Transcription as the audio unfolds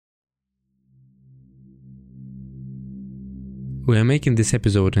We are making this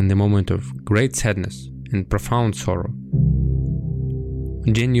episode in the moment of great sadness and profound sorrow.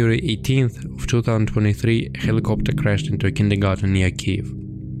 On January 18th of 2023, a helicopter crashed into a kindergarten near Kiev.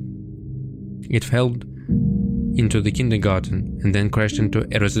 It fell into the kindergarten and then crashed into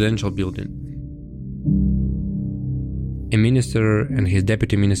a residential building. A minister and his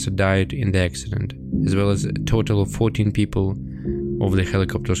deputy minister died in the accident, as well as a total of 14 people of the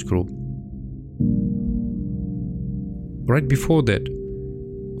helicopter's crew. Right before that,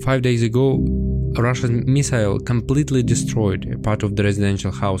 5 days ago, a Russian missile completely destroyed a part of the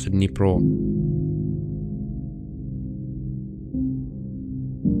residential house at Dnipro.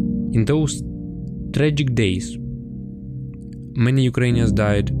 In those tragic days, many Ukrainians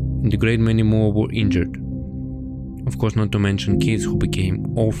died and a great many more were injured. Of course, not to mention kids who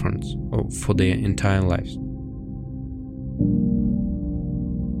became orphans for their entire lives.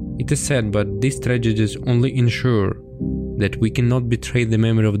 It is sad, but these tragedies only ensure that we cannot betray the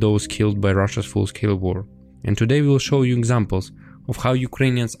memory of those killed by Russia's full-scale war. And today we will show you examples of how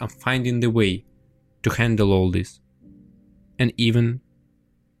Ukrainians are finding the way to handle all this, and even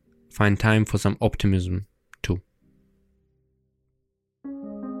find time for some optimism too.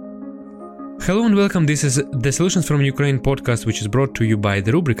 Hello and welcome, this is the Solutions from Ukraine podcast, which is brought to you by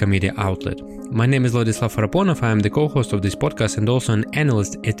the Rubrika media outlet. My name is Vladislav Faraponov, I am the co-host of this podcast and also an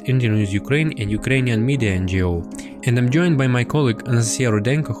analyst at Internews Ukraine and Ukrainian media NGO. And I'm joined by my colleague Anastasia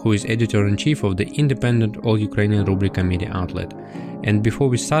Rudenko, who is editor-in-chief of the independent all-Ukrainian Rubrika media outlet. And before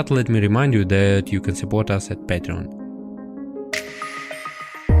we start, let me remind you that you can support us at Patreon.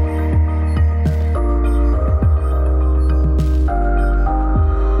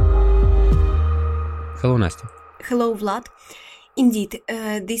 Hello, Nastya. Hello, Vlad. Indeed,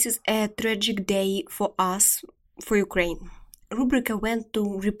 this is a tragic day for us, for Ukraine. Rubrika went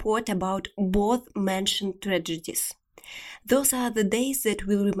to report about both mentioned tragedies. Those are the days that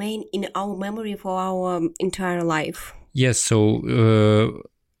will remain in our memory for our entire life. Yes, so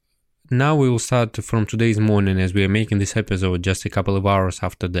now we will start from today's morning as we are making this episode just a couple of hours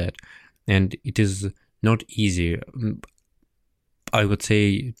after that. And it is not easy, I would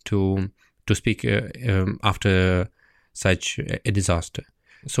say, to speak after such a disaster.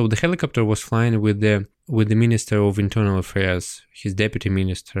 So the helicopter was flying with the Minister of Internal Affairs, his deputy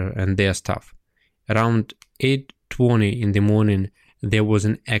minister, and their staff. Around 8:20 in the morning, there was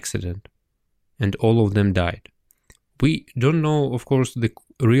an accident, and all of them died. We don't know, of course, the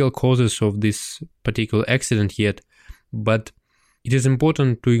real causes of this particular accident yet, but it is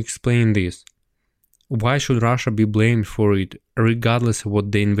important to explain this. Why should Russia be blamed for it, regardless of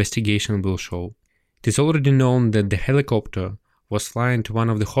what the investigation will show? It is already known that the helicopter was flying to one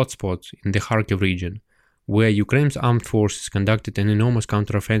of the hotspots in the Kharkiv region, where Ukraine's armed forces conducted an enormous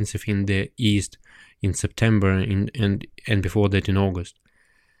counteroffensive in the east in September and before that in August.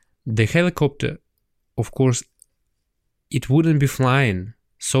 The helicopter, of course, it wouldn't be flying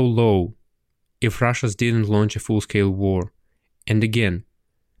so low if Russia didn't launch a full-scale war. And again,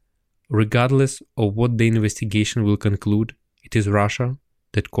 regardless of what the investigation will conclude, it is Russia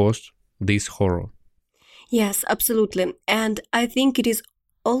that caused this horror. Yes, absolutely. And I think it is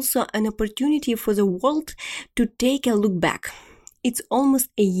also an opportunity for the world to take a look back. It's almost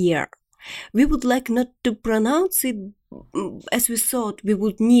a year. We would like not to pronounce it as we thought we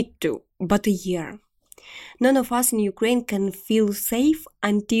would need to, but a year. None of us in Ukraine can feel safe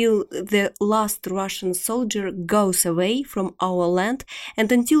until the last Russian soldier goes away from our land and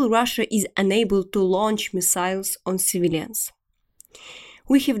until Russia is unable to launch missiles on civilians.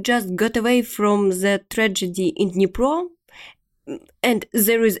 We have just got away from the tragedy in Dnipro, and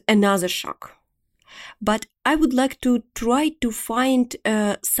there is another shock. But I would like to try to find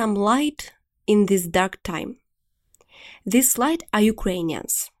some light in this dark time. This light are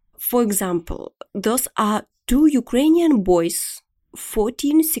Ukrainians. For example, those are two Ukrainian boys,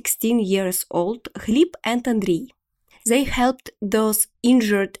 14, 16 years old, Glib and Andriy. They helped those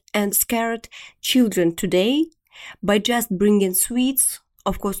injured and scared children today by just bringing sweets,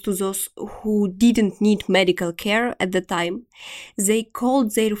 of course, to those who didn't need medical care at the time. They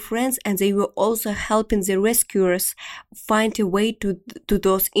called their friends and they were also helping the rescuers find a way to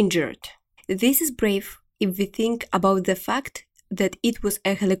those injured. This is brave if we think about the fact that it was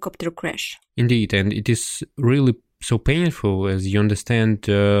a helicopter crash. Indeed, and it is really so painful as you understand,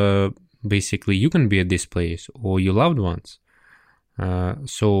 basically you can be at this place or your loved ones.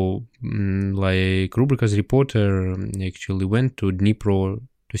 Like Rubrika's reporter actually went to Dnipro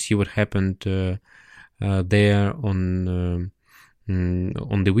to see what happened there on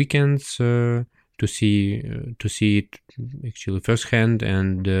the weekends, to see it actually firsthand,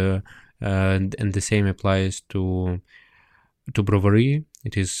 and the same applies to Brovary.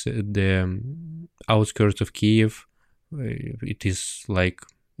 It is the outskirts of Kiev. It is like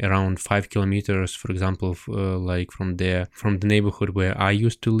around 5 kilometers, for example, like from the neighborhood where I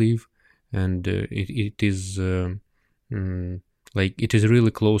used to live, and it is like it is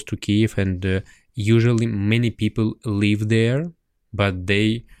really close to Kiev, and usually many people live there, but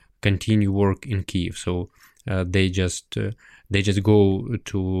they continue work in Kiev. So they just go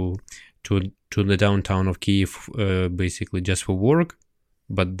to the downtown of Kiev basically just for work,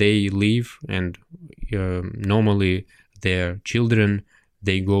 but they live, and normally their children,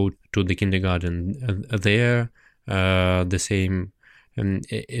 they go to the kindergarten there. The same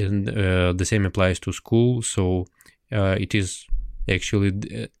the same applies to school. So it is actually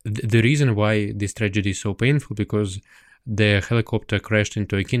the reason why this tragedy is so painful, because the helicopter crashed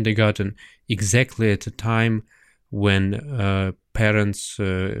into a kindergarten exactly at a time when parents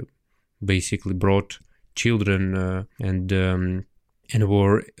basically brought children and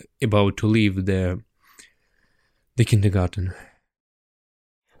were about to leave the kindergarten.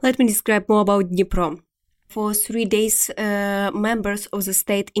 Let me describe more about Dnipro. For 3 days, members of the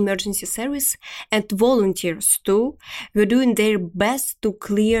State Emergency Service and volunteers too were doing their best to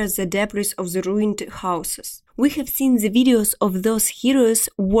clear the debris of the ruined houses. We have seen the videos of those heroes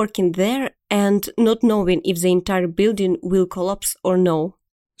working there and not knowing if the entire building will collapse or no.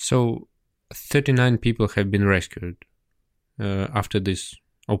 So 39 people have been rescued after this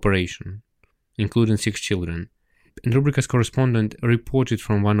operation, including 6 children. And Rubrika's correspondent reported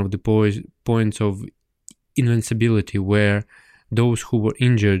from one of the points of invincibility where those who were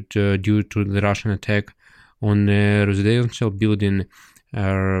injured due to the Russian attack on a residential building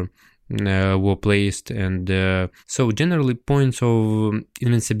were placed. And so generally points of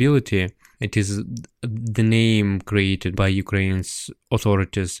invincibility, it is the name created by Ukraine's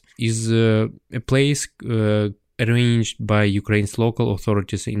authorities, is a place arranged by Ukraine's local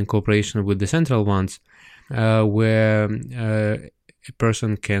authorities in cooperation with the central ones, where a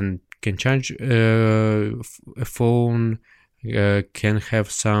person can charge a phone, can have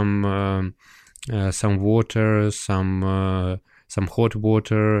some water, some hot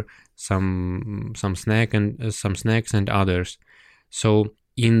water, some snacks and others. So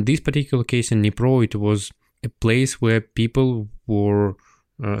in this particular case in Dnipro, it was a place where people were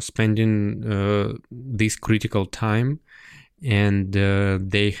spending this critical time, and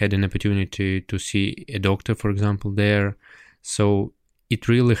they had an opportunity to see a doctor, for example, there. So it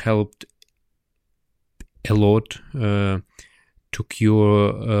really helped a lot to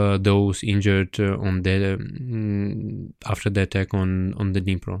cure those injured after the attack on the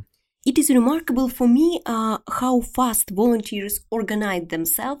Dnipro. It is remarkable for me how fast volunteers organized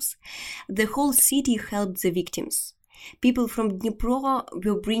themselves. The whole city helped the victims. People from Dnipro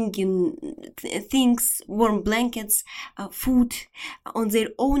were bringing things, warm blankets, food on their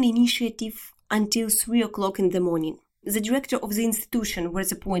own initiative until 3 o'clock in the morning. The director of the institution where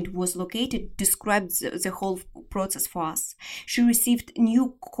the point was located described the whole process for us. She received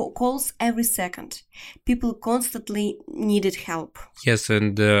new calls every second. People constantly needed help. Yes,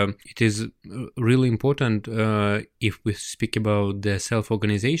 and it is really important if we speak about the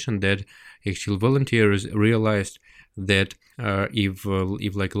self-organization, that actually volunteers realized that if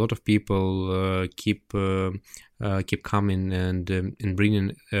like a lot of people keep coming and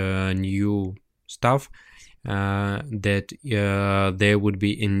bringing new stuff, that there would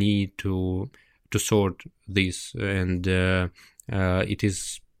be a need to sort this, and it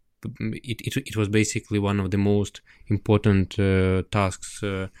was basically one of the most important tasks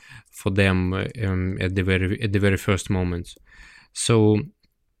for them at the very first moments. So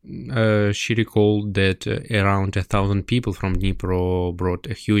she recalled that around 1,000 people from Dnipro brought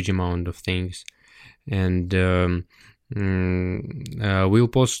a huge amount of things, and we'll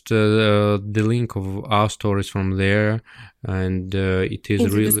post the link of our stories from there, and it is in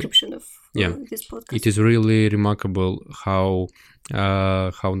the really description of this podcast. It is really remarkable how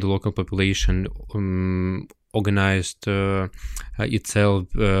the local population organized itself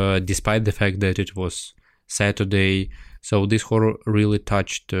despite the fact that it was Saturday. So this horror really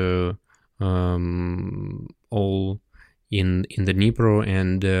touched all in the Dnipro,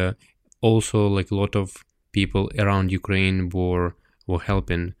 and also like a lot of people around Ukraine were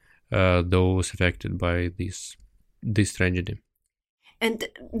helping those affected by this tragedy. And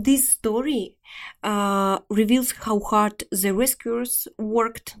this story reveals how hard the rescuers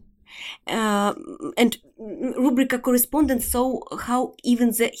worked. Uh, and Rubrica correspondent saw how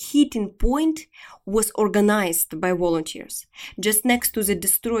even the heating point was organized by volunteers. Just next to the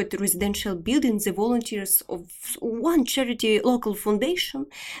destroyed residential building, the volunteers of one charity local foundation,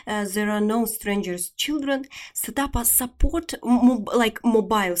 There Are No Strangers Children, set up a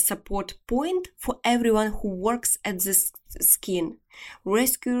mobile support point for everyone who works at the skin.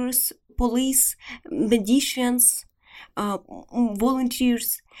 Rescuers, police, medicians,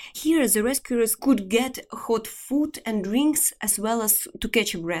 volunteers. Here, the rescuers could get hot food and drinks as well as to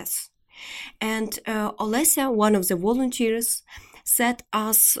catch a breath. And Olesya, one of the volunteers, said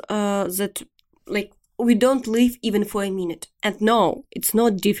us that we don't live even for a minute. And no, it's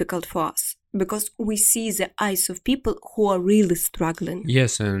not difficult for us, because we see the eyes of people who are really struggling.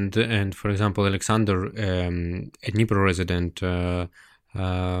 Yes, and for example, Alexander, a Dnipro resident,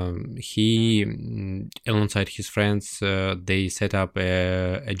 he, alongside his friends, they set up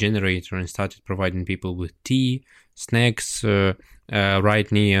a generator and started providing people with tea, snacks,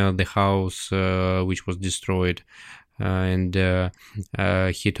 right near the house which was destroyed. And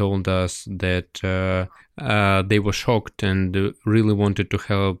he told us that they were shocked and really wanted to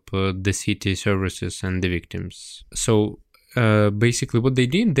help the city services and the victims. So basically what they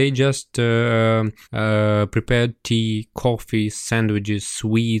did, they just prepared tea, coffee, sandwiches,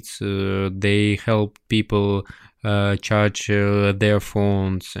 sweets. They helped people charge their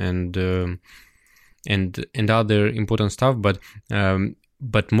phones and other important stuff.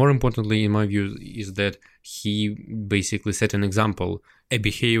 But more importantly, in my view, is that he basically set an example, a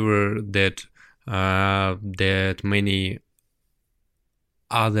behavior that many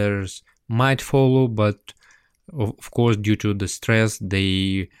others might follow, but of course, due to the stress,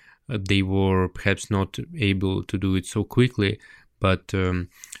 they were perhaps not able to do it so quickly. But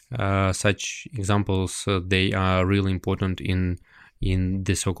such examples, they are really important in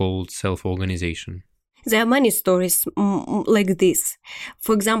the so-called self-organization. There are many stories like this.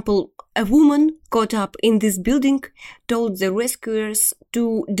 For example, a woman caught up in this building told the rescuers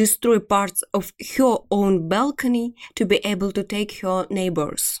to destroy parts of her own balcony to be able to take her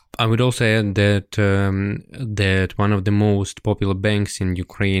neighbors. I would also add that that one of the most popular banks in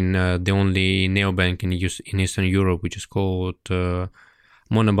Ukraine, the only neobank in Eastern Europe, which is called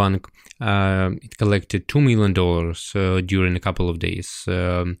Monobank, it collected $2 million during a couple of days,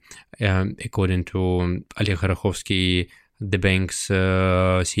 according to Oleg Horokhovsky, the bank's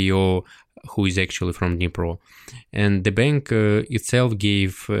CEO, who is actually from Dnipro. And the bank itself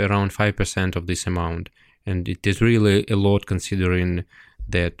gave around 5% of this amount. And it is really a lot, considering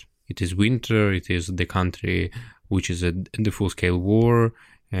that it is winter, it is the country which is in the full-scale war,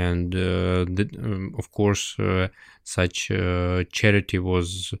 and of course such charity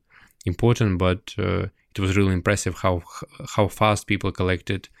was important, but it was really impressive how fast people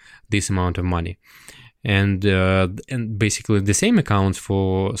collected this amount of money. And basically the same accounts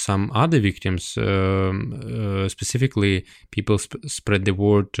for some other victims. Specifically, people spread the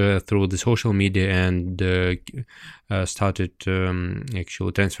word through the social media and started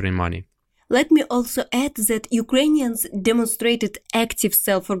actually transferring money. Let me also add that Ukrainians demonstrated active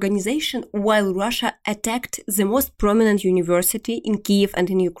self-organization while Russia attacked the most prominent university in Kiev and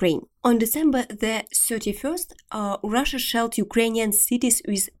in Ukraine. On December the 31st, Russia shelled Ukrainian cities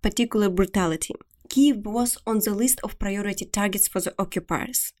with particular brutality. Kiev was on the list of priority targets for the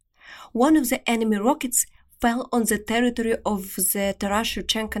occupiers. One of the enemy rockets fell on the territory of the Taras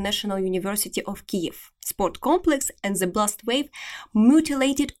Shevchenko National University of Kiev sport complex, and the blast wave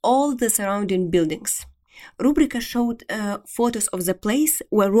mutilated all the surrounding buildings. Rubrica showed photos of the place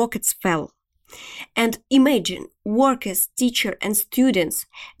where rockets fell. And imagine workers, teachers, and students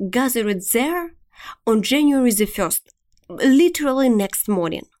gathered there on January the 1st, literally next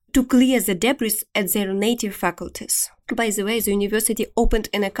morning, to clear the debris at their native faculties. By the way, the university opened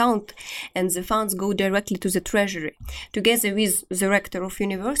an account and the funds go directly to the treasury. Together with the rector of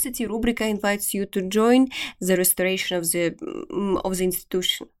university, Rubrica invites you to join the restoration of the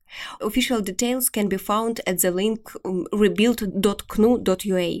institution. Official details can be found at the link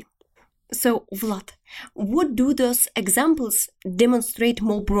rebuild.knu.ua. So, Vlad, what do those examples demonstrate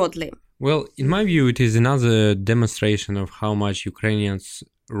more broadly? Well, in my view, it is another demonstration of how much Ukrainians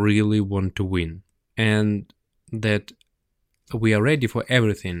really want to win, and that we are ready for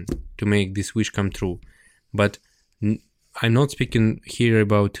everything to make this wish come true. But I'm not speaking here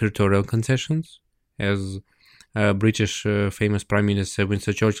about territorial concessions. As British famous Prime Minister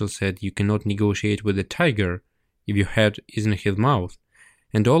Winston Churchill said, you cannot negotiate with a tiger if your head is in his mouth.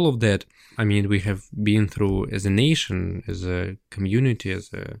 And all of that, I mean, we have been through as a nation, as a community, as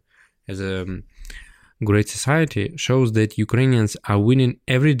a great society shows that Ukrainians are winning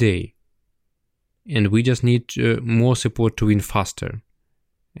every day, and we just need more support to win faster.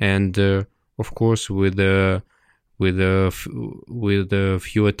 And of course, with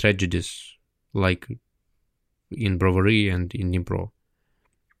fewer tragedies like in Brovary and in Dnipro.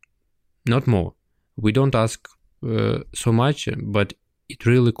 Not more. We don't ask so much, but it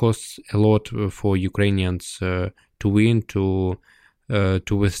really costs a lot for Ukrainians to win, to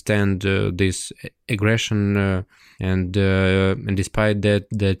withstand this aggression, and despite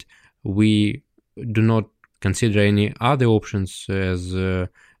that we do not consider any other options as the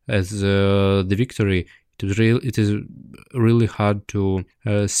victory. It is really hard to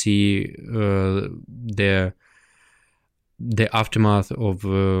see the aftermath of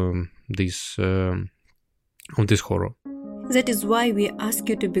this horror. That is why we ask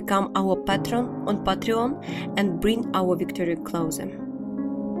you to become our patron on Patreon and bring our victory closer.